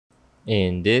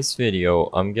In this video,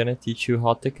 I'm gonna teach you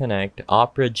how to connect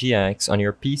Opera GX on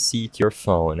your PC to your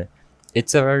phone.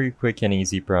 It's a very quick and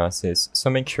easy process, so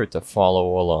make sure to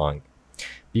follow along.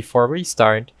 Before we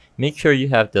start, make sure you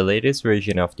have the latest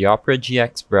version of the Opera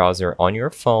GX browser on your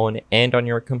phone and on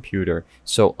your computer,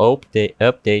 so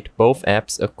update both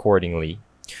apps accordingly.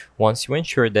 Once you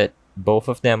ensure that both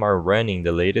of them are running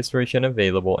the latest version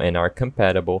available and are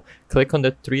compatible, click on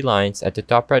the three lines at the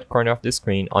top right corner of the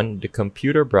screen on the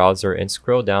computer browser and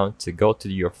scroll down to go to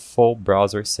your full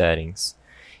browser settings.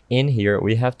 In here,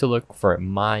 we have to look for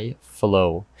My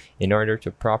Flow in order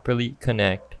to properly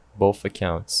connect both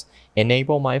accounts.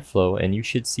 Enable My Flow and you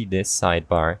should see this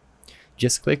sidebar.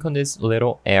 Just click on this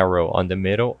little arrow on the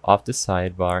middle of the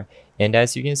sidebar, and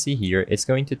as you can see here, it's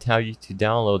going to tell you to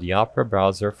download the Opera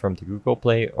browser from the Google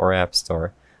Play or App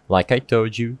Store. Like I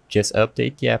told you, just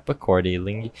update the app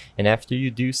accordingly, and after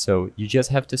you do so, you just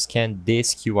have to scan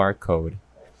this QR code.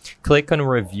 Click on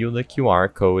Review the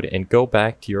QR code and go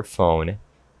back to your phone.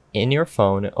 In your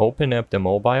phone, open up the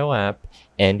mobile app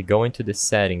and go into the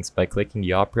settings by clicking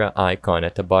the Opera icon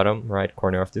at the bottom right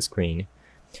corner of the screen.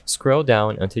 Scroll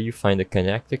down until you find the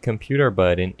Connect the Computer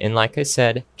button, and like I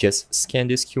said, just scan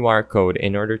this QR code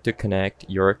in order to connect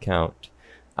your account.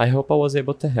 I hope I was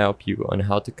able to help you on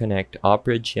how to connect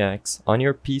Opera GX on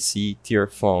your PC to your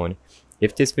phone.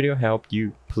 If this video helped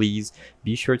you, please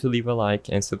be sure to leave a like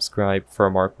and subscribe for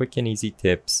more quick and easy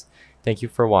tips. Thank you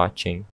for watching.